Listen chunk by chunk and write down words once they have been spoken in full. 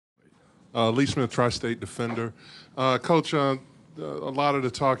Lee Smith, Tri-State defender. Coach, a lot of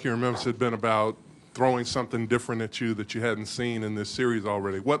the talk here in Memphis had been about throwing something different at you that you hadn't seen in this series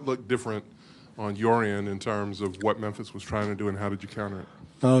already. What looked different on your end in terms of what Memphis was trying to do, and how did you counter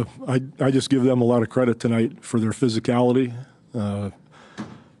it? I just give them a lot of credit tonight for their physicality, the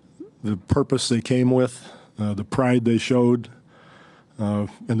purpose they came with, the pride they showed, and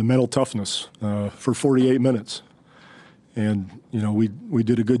the mental toughness for 48 minutes. And, you know, we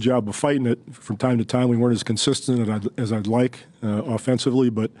did a good job of fighting it. From time to time, we weren't as consistent as I'd like offensively,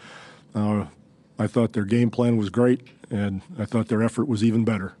 but I thought their game plan was great, and I thought their effort was even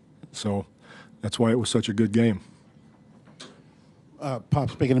better. So that's why it was such a good game.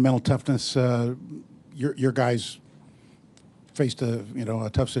 Pop, speaking of mental toughness, your guys faced a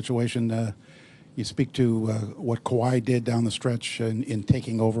tough situation. You speak to what Kawhi did down the stretch in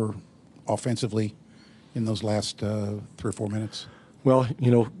taking over offensively in those last 3 or 4 minutes. Well,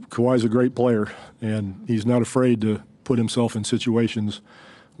 you know, Kawhi's a great player, and he's not afraid to put himself in situations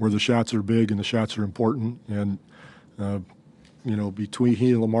where the shots are big and the shots are important. And you know, between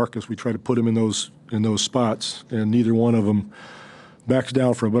he and LaMarcus, we try to put him in those spots, and neither one of them backs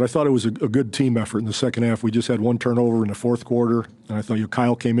down from it. But I thought it was a good team effort in the second half. We just had one turnover in the fourth quarter, and I thought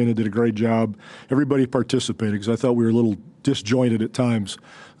Kyle came in and did a great job. Everybody participated because I thought we were a little disjointed at times,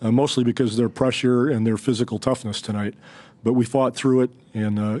 mostly because of their pressure and their physical toughness tonight. But we fought through it,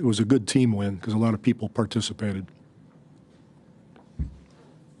 and it was a good team win because a lot of people participated.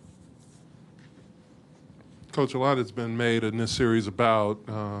 Coach, a lot has been made in this series about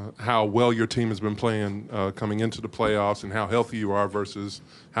how well your team has been playing coming into the playoffs and how healthy you are versus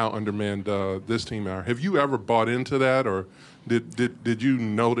how undermanned this team are. Have you ever bought into that, or did you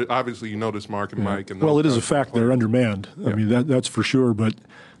notice? Obviously, you noticed Mark and Mike. And well, it is a fact they're undermanned. Yeah. I mean, that's for sure. But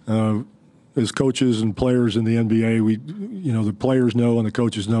as coaches and players in the NBA, the players know and the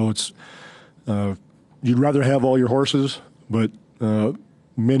coaches know it's you'd rather have all your horses, but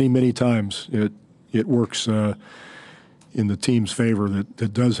many times it works in the team's favor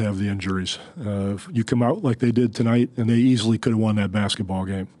that does have the injuries. You come out like they did tonight, and they easily could have won that basketball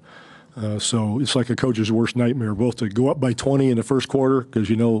game. So it's like a coach's worst nightmare, both to go up by 20 in the first quarter, because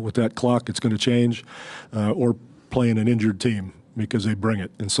you know with that clock it's going to change, or playing an injured team because they bring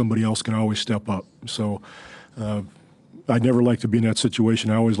it, and somebody else can always step up. So I never like to be in that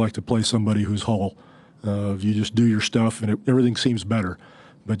situation. I always like to play somebody who's whole. You just do your stuff, and everything seems better.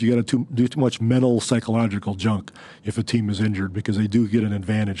 But you got to do too much mental, psychological junk if a team is injured, because they do get an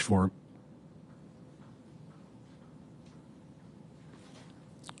advantage for it.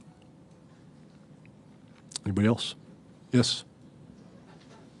 Anybody else? Yes.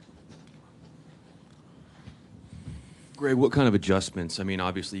 Gregg, what kind of adjustments? I mean,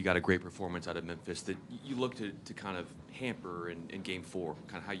 obviously you got a great performance out of Memphis that you look to kind of hamper in Game 4.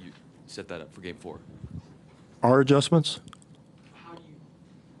 Kind of how you set that up for Game 4. Our adjustments? How do you,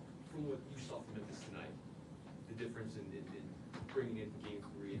 from what you saw from Memphis tonight, the difference in bringing in Game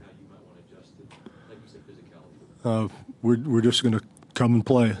 3 and how you might want to adjust it, like you said, physicality? We're just going to come and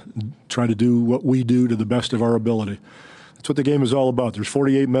play, and try to do what we do to the best of our ability. That's what the game is all about. There's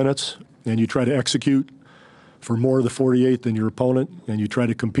 48 minutes, and you try to execute for more of the 48 than your opponent, and you try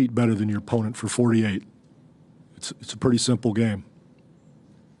to compete better than your opponent for 48. It's a pretty simple game.